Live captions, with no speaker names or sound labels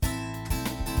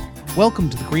Welcome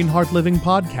to the Green Heart Living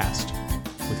Podcast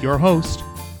with your host,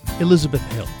 Elizabeth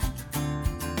Hill.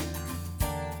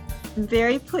 I'm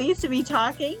very pleased to be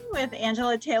talking with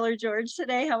Angela Taylor-George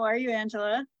today. How are you,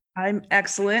 Angela? I'm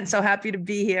excellent. So happy to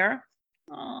be here.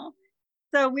 Oh.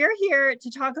 So we're here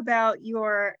to talk about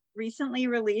your recently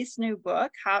released new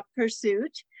book, Hot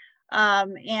Pursuit. I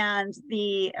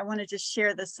want to just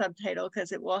share the subtitle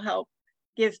because it will help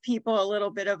give people a little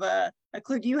bit of a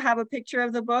clue. Do you have a picture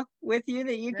of the book with you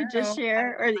that you could just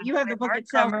share, or that you have the book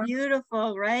itself?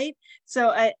 Beautiful, right? So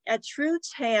a true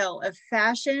tale of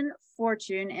fashion,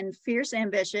 fortune, and fierce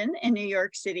ambition in New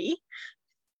York City.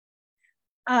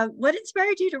 What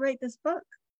inspired you to write this book?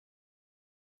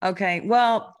 Okay,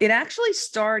 well, it actually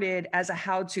started as a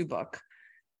how-to book.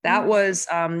 That was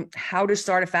how to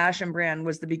start a fashion brand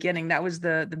was the beginning. That was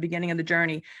the beginning of the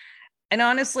journey. And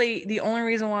honestly, the only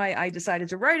reason why I decided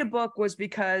to write a book was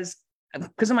because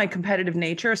of my competitive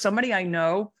nature. Somebody I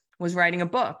know was writing a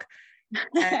book.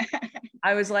 And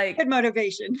I was like, good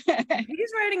motivation.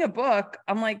 He's writing a book.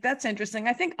 I'm like, that's interesting.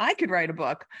 I think I could write a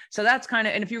book. So that's and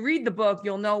if you read the book,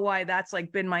 you'll know why that's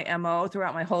like been my MO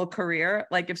throughout my whole career.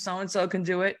 Like if so-and-so can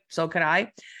do it, so can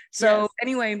I. So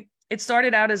Anyway, it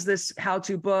started out as this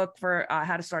how-to book for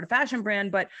how to start a fashion brand,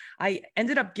 but I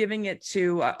ended up giving it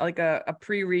to a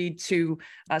pre-read to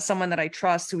someone that I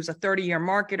trust, who's a 30-year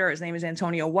marketer. His name is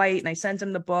Antonio White. And I sent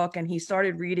him the book and he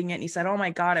started reading it. And he said, oh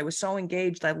my God, I was so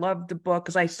engaged. I loved the book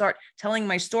because I start telling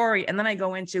my story. And then I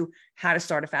go into how to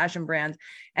start a fashion brand.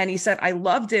 And he said, I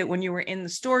loved it when you were in the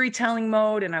storytelling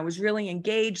mode and I was really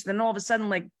engaged. Then all of a sudden,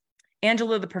 like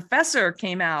Angela the Professor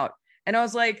came out and I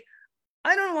was like,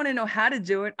 I don't want to know how to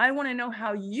do it. I want to know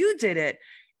how you did it.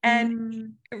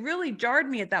 And it really jarred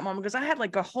me at that moment because I had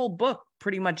like a whole book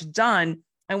pretty much done.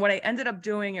 And what I ended up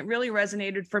doing, it really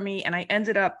resonated for me. And I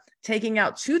ended up taking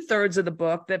out 2/3 of the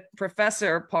book, the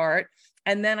professor part.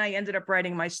 And then I ended up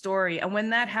writing my story. And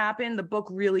when that happened, the book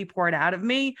really poured out of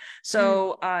me.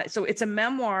 So it's a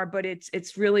memoir, but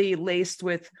it's really laced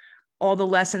with all the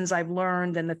lessons I've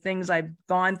learned and the things I've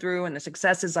gone through and the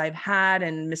successes I've had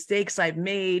and mistakes I've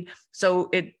made.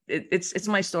 So it's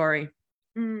my story.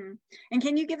 And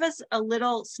can you give us a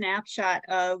little snapshot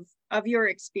of your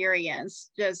experience?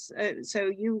 Just so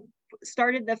you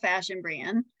started the fashion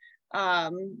brand,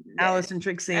 Allison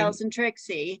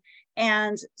Trixie.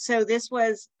 And so this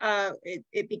was,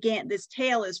 it began, this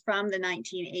tale is from the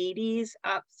 1980s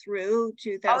up through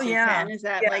 2010. Is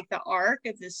that like the arc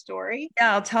of this story?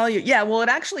 Yeah, I'll tell you. Yeah, well,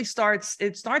 it starts in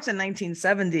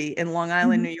 1970 in Long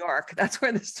Island, New York. That's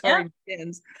where the story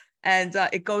begins. And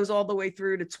it goes all the way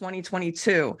through to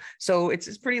 2022. So it's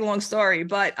a pretty long story,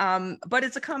 but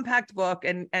it's a compact book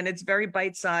and it's very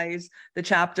bite-sized. The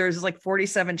chapters is like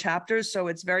 47 chapters. So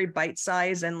it's very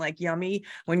bite-sized and like yummy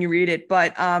when you read it.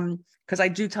 But because I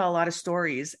do tell a lot of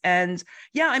stories. And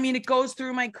yeah, I mean, it goes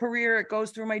through my career. It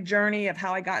goes through my journey of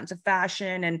how I got into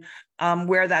fashion and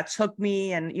where that took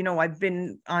me. And, I've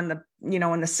been on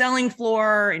the selling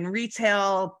floor in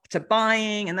retail to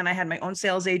buying. And then I had my own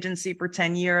sales agency for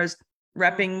 10 years,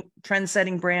 repping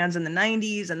trend-setting brands in the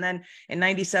 90s. And then in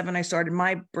 97, I started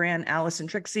my brand, Allison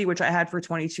Trixie, which I had for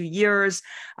 22 years.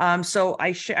 So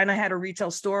I had a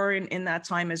retail store in that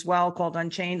time as well called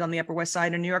Unchained on the Upper West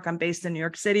Side of New York. I'm based in New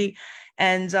York City.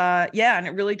 And and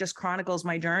it really just chronicles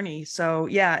my journey. So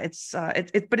yeah,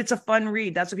 but it's a fun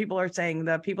read. That's what people are saying.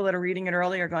 The people that are reading it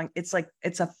early are going, it's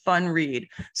a fun read.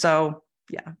 So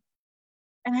yeah.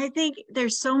 And I think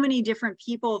there's so many different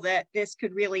people that this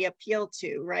could really appeal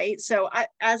to, right? So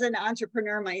as an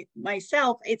entrepreneur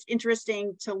myself, it's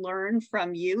interesting to learn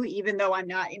from you, even though I'm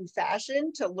not in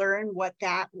fashion, to learn what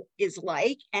that is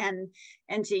like and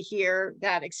to hear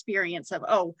that experience of,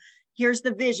 oh, here's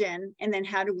the vision, and then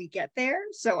how do we get there?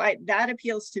 So that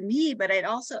appeals to me, but it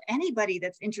also, anybody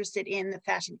that's interested in the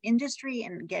fashion industry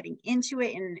and getting into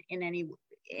it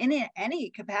in any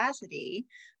capacity,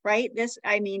 right?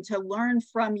 To learn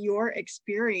from your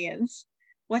experience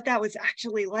what that was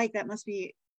actually like, that must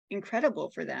be incredible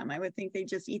for them. I would think they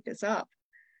just eat this up.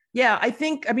 Yeah, I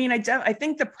think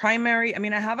the primary,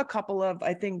 I have a couple of,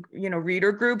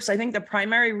 reader groups. I think the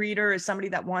primary reader is somebody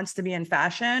that wants to be in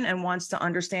fashion and wants to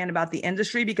understand about the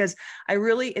industry, because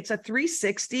it's a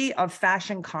 360 of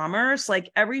fashion commerce,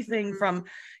 like everything from,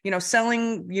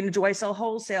 selling, do I sell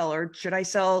wholesale, or should I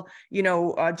sell,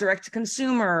 direct to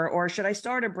consumer, or should I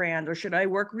start a brand, or should I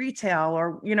work retail,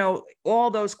 or,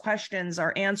 all those questions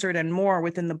are answered and more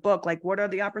within the book. Like, what are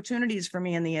the opportunities for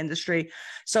me in the industry?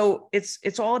 So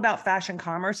it's all about fashion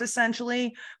commerce,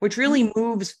 essentially, which really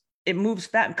moves it moves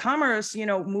commerce,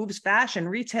 moves fashion,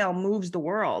 retail moves the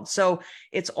world. So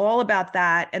it's all about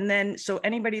that. And then, so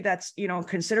anybody that's,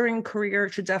 considering career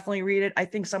should definitely read it. I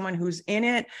think someone who's in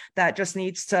it that just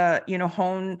needs to,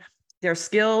 hone their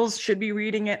skills should be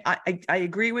reading it. I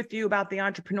agree with you about the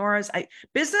entrepreneurs.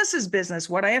 Business is business.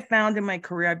 What I have found in my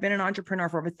career, I've been an entrepreneur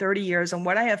for over 30 years. And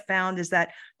what I have found is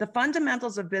that the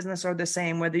fundamentals of business are the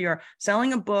same, whether you're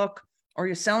selling a book, or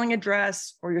you're selling a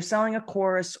dress, or you're selling a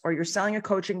course, or you're selling a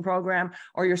coaching program,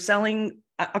 or you're selling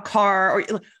a car,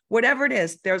 or whatever it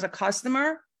is. There's a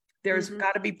customer, there's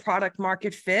got to be product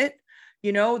market fit,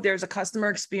 there's a customer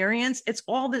experience. It's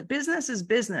all that business is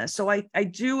business. So I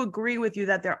do agree with you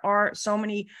that there are so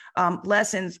many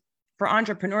lessons for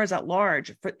entrepreneurs at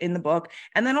large in the book.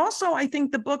 And then also, I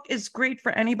think the book is great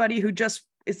for anybody who just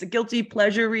is a guilty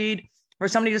pleasure read, or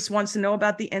somebody just wants to know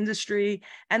about the industry.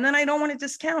 And then I don't want to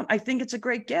discount. I think it's a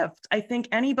great gift. I think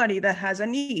anybody that has a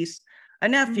niece, a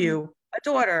nephew, a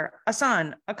daughter, a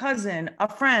son, a cousin, a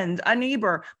friend, a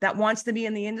neighbor that wants to be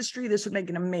in the industry, this would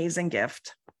make an amazing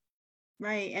gift.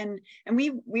 Right. And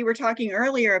we were talking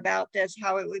earlier about this,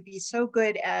 how it would be so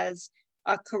good as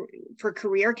for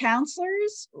career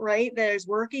counselors, right? There's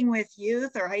working with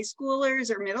youth or high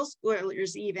schoolers or middle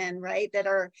schoolers even, right?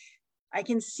 I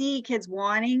can see kids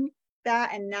wanting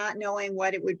that and not knowing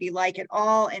what it would be like at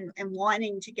all, and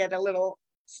wanting to get a little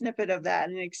snippet of that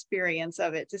and an experience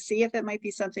of it to see if it might be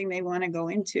something they want to go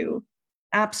into.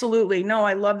 Absolutely. No,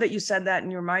 I love that you said that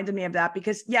and you reminded me of that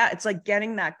because it's like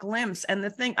getting that glimpse. And the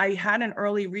thing, I had an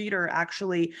early reader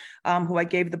actually, who I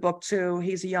gave the book to.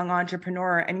 He's a young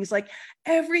entrepreneur and he's like,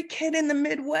 every kid in the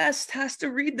Midwest has to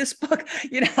read this book,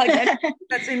 like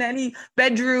that's in any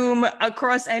bedroom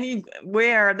across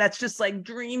anywhere that's just like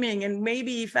dreaming, and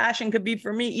maybe fashion could be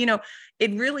for me.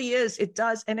 It really is. It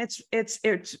does. And it's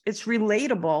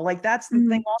relatable. Like that's the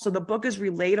thing. Also, the book is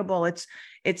relatable.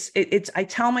 I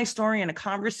tell my story in a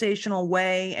conversational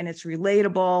way and it's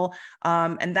relatable.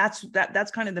 And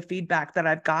that's kind of the feedback that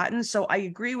I've gotten. So I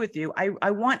agree with you. I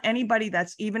want anybody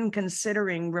that's even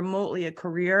considering remotely a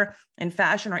career in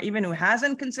fashion, or even who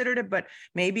hasn't considered it, but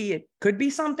maybe it could be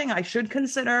something I should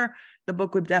consider. The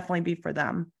book would definitely be for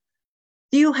them.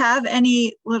 Do you have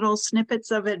any little snippets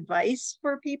of advice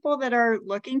for people that are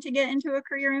looking to get into a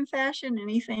career in fashion?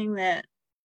 Anything that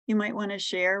you might want to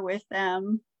share with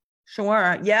them?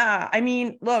 Sure. Yeah. I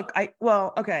mean, look,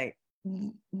 okay.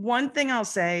 One thing I'll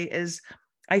say is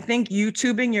I think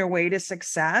YouTubing your way to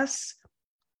success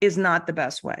is not the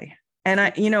best way. And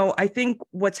I think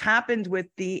what's happened with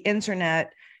the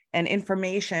internet and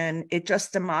information, it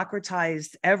just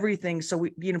democratized everything. So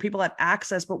people have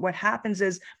access, but what happens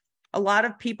is a lot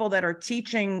of people that are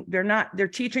teaching, they're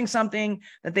teaching something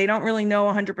that they don't really know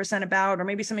 100% about, or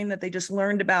maybe something that they just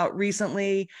learned about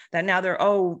recently that now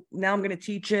now I'm going to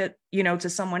teach it, to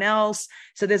someone else.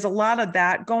 So there's a lot of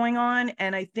that going on.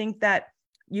 And I think that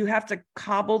you have to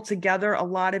cobble together a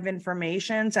lot of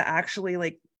information to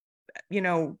actually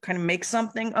kind of make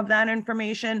something of that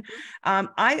information.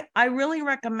 I really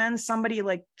recommend somebody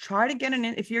try to get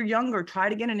if you're younger, try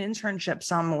to get an internship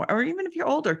somewhere, or even if you're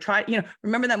older,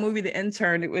 remember that movie, The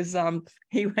Intern? It was,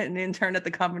 he went and interned at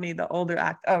the company, the older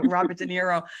Robert De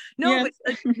Niro. No,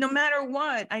 yes. No matter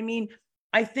what, I mean,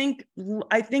 I think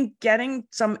getting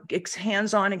some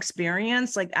hands-on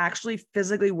experience, like actually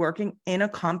physically working in a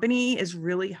company, is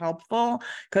really helpful,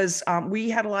 because we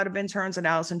had a lot of interns at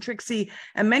Allison Trixie,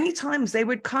 and many times they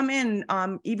would come in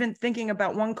even thinking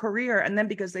about one career, and then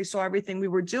because they saw everything we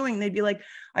were doing, they'd be like,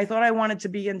 I thought I wanted to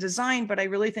be in design, but I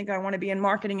really think I want to be in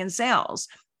marketing and sales,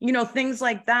 things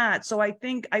like that. So I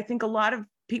think a lot of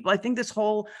people, I think this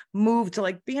whole move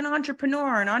to be an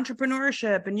entrepreneur and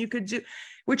entrepreneurship, and you could do,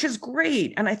 which is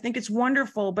great. And I think it's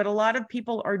wonderful, but a lot of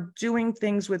people are doing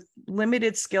things with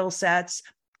limited skill sets.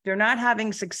 They're not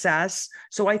having success.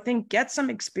 So I think get some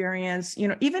experience,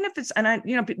 even if it's, and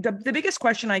the biggest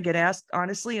question I get asked,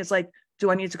 honestly, is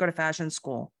do I need to go to fashion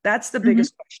school? That's the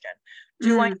biggest question.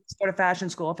 Do I need to go to fashion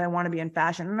school if I want to be in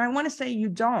fashion? And I want to say you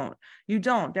don't.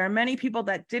 There are many people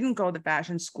that didn't go the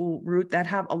fashion school route that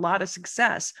have a lot of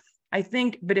success, I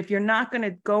think. But if you're not going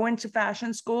to go into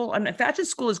fashion school, and fashion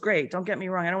school is great, don't get me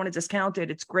wrong, I don't want to discount it.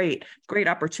 It's great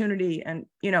opportunity. And,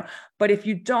 but if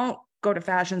you don't go to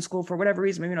fashion school for whatever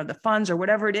reason, the funds or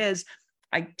whatever it is,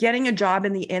 getting a job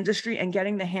in the industry and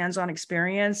getting the hands-on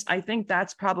experience, I think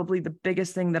that's probably the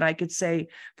biggest thing that I could say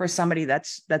for somebody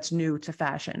that's new to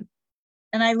fashion.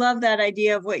 And I love that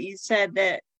idea of what you said,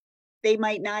 that they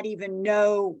might not even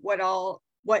know what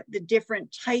the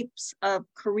different types of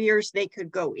careers they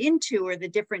could go into, or the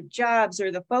different jobs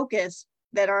or the focus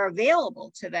that are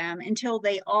available to them until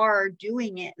they are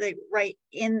doing it right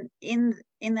in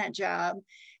that job.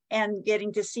 and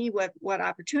getting to see what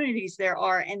opportunities there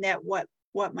are, and that what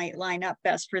might line up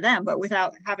best for them. But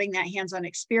without having that hands-on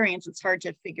experience, it's hard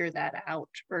to figure that out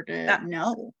or to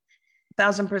know.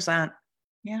 1,000%.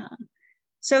 Yeah.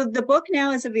 So the book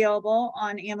now is available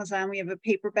on Amazon. We have a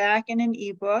paperback and an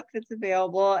ebook that's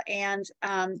available. And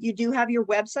you do have your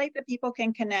website that people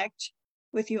can connect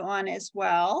with you on as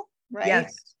well, right?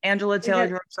 Yes.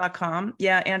 AngelaTaylorGeorge.com.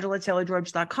 Yeah.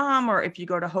 AngelaTaylorGeorge.com. Or if you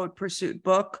go to Haute Pursuit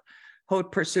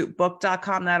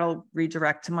Book.com, that'll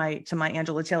redirect to my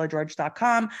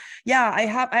AngelaTaylorGeorge.com. Yeah,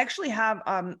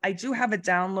 I do have a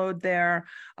download there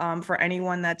for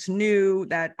anyone that's new.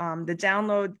 That the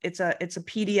download, it's a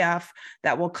PDF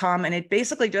that will come, and it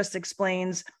basically just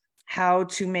explains how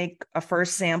to make a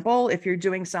first sample if you're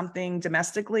doing something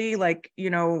domestically, like,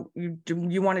 you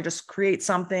want to just create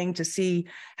something to see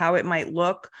how it might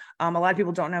look. A lot of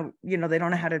people don't know, they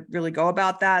don't know how to really go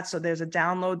about that. So there's a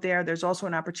download there. There's also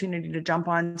an opportunity to jump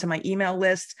onto my email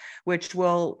list, which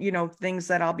will, things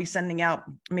that I'll be sending out,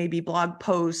 maybe blog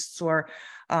posts or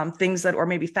things that, or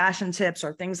maybe fashion tips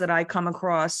or things that I come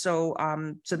across. So,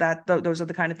 those are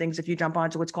the kind of things, if you jump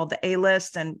onto what's called the A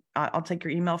list, and I'll take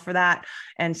your email for that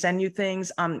and send you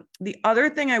things. The other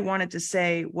thing I wanted to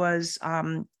say was,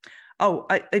 one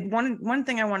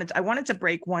thing I wanted to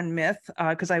break one myth,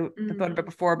 because I thought about it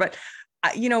before, but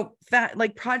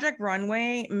like Project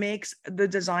Runway makes the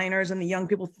designers and the young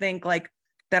people think like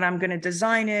that I'm going to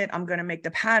design it, I'm going to make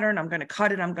the pattern, I'm going to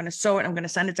cut it, I'm going to sew it, I'm going to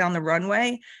send it down the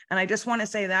runway. And I just want to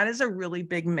say that is a really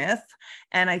big myth.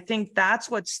 And I think that's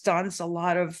what stunts a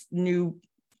lot of new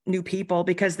people,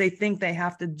 because they think they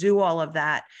have to do all of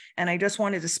that. And I just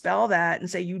want to dispel that and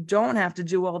say, you don't have to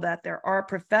do all that. There are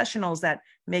professionals that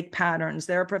make patterns.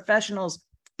 There are professionals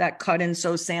that cut and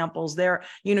sew samples there.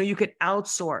 You could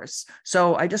outsource.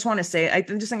 So I just want to say, I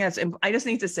just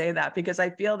need to say that, because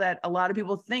I feel that a lot of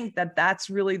people think that that's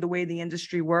really the way the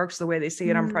industry works, the way they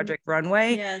see it on Project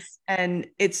Runway. Yes. And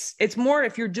it's more,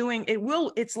 if you're doing it,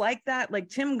 it's like that. Like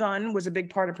Tim Gunn was a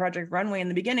big part of Project Runway in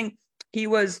the beginning. He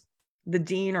was the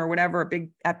dean or whatever,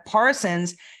 at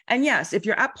Parsons. And yes, if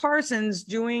you're at Parsons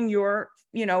doing your,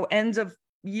 ends of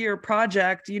year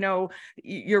project,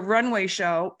 your runway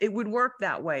show, it would work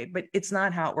that way, but it's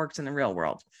not how it works in the real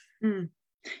world.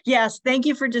 Yes. Thank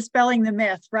you for dispelling the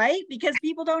myth, right? Because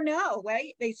people don't know,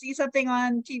 right? They see something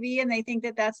on TV and they think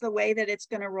that that's the way that it's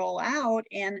going to roll out.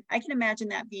 And I can imagine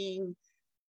that being,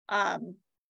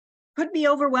 could be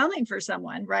overwhelming for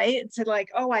someone, right? It's like,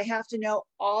 oh, I have to know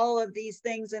all of these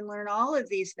things and learn all of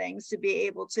these things to be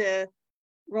able to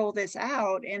roll this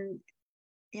out. And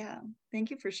yeah, thank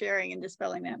you for sharing and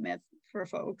dispelling that myth for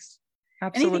folks.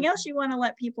 Absolutely. Anything else you want to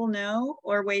let people know,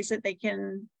 or ways that they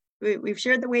can, we've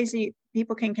shared the ways that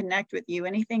people can connect with you.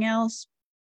 Anything else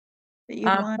that you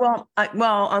want?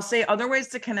 I'll say other ways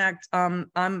to connect. I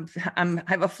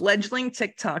have a fledgling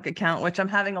TikTok account, which I'm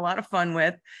having a lot of fun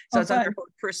with. So it's under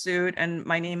Haute Pursuit, and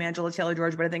my name, Angela Taylor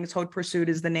George, but I think it's Haute Pursuit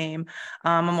is the name.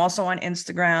 I'm also on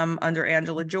Instagram under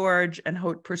Angela George and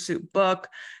Haute Pursuit Book.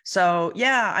 So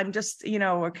yeah, I'm just,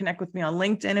 or connect with me on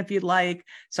LinkedIn if you'd like.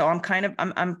 So I'm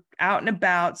out and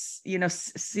about,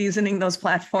 seasoning those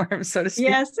platforms, so to speak.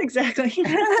 Yes, exactly.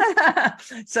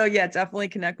 So yeah, definitely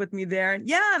connect with me there.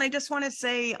 Yeah. And I just want to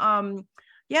say, I'm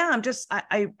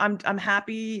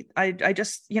happy. I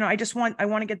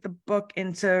want to get the book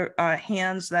into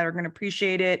hands that are going to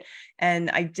appreciate it.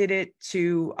 And I did it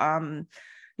to, I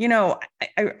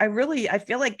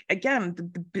feel like, again,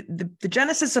 the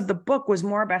genesis of the book was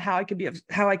more about how I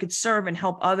could serve and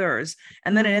help others.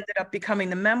 And then it ended up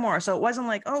becoming the memoir. So it wasn't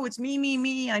like, oh, it's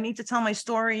me. I need to tell my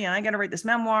story and I got to write this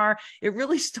memoir. It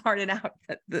really started out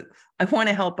that I want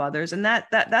to help others. And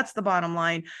that's the bottom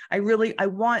line.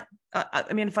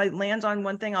 If I land on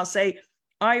one thing, I'll say,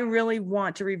 I really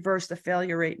want to reverse the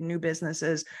failure rate in new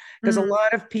businesses, because a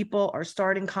lot of people are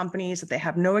starting companies that they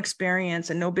have no experience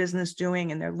and no business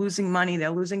doing, and they're losing money. They're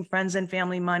losing friends and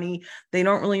family money. They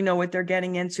don't really know what they're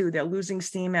getting into. They're losing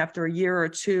steam after a year or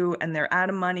two, and they're out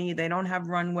of money. They don't have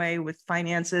runway with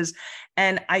finances.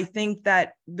 And I think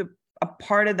that a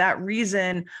part of that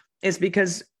reason is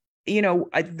because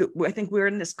I think we're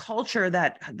in this culture,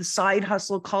 that the side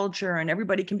hustle culture, and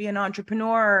everybody can be an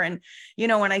entrepreneur. And,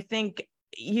 and I think,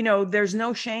 there's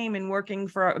no shame in working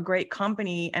for a great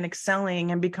company and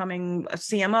excelling and becoming a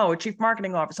CMO, a chief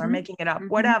marketing officer, making it up,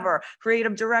 whatever,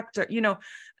 creative director,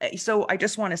 So I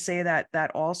just want to say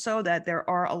that also, that there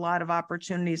are a lot of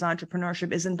opportunities.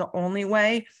 Entrepreneurship isn't the only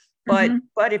way.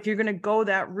 But if you're going to go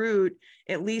that route,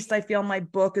 at least I feel my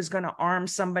book is going to arm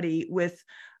somebody with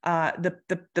the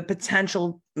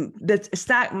potential that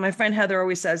stack. My friend Heather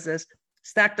always says this: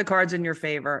 stack the cards in your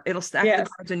favor. It'll stack the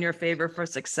cards in your favor for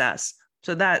success.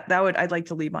 So I'd like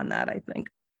to leave on that, I think.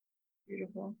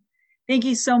 Beautiful. Thank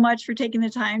you so much for taking the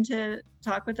time to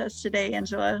talk with us today,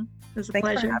 Angela. It was a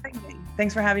pleasure.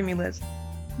 Thanks for having me, Liz.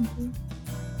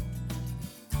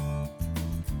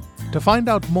 To find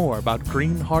out more about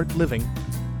Green Heart Living,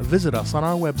 visit us on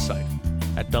our website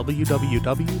at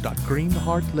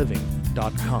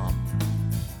www.greenheartliving.com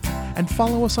and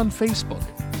follow us on Facebook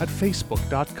at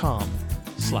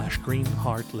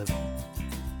facebook.com/greenheartliving.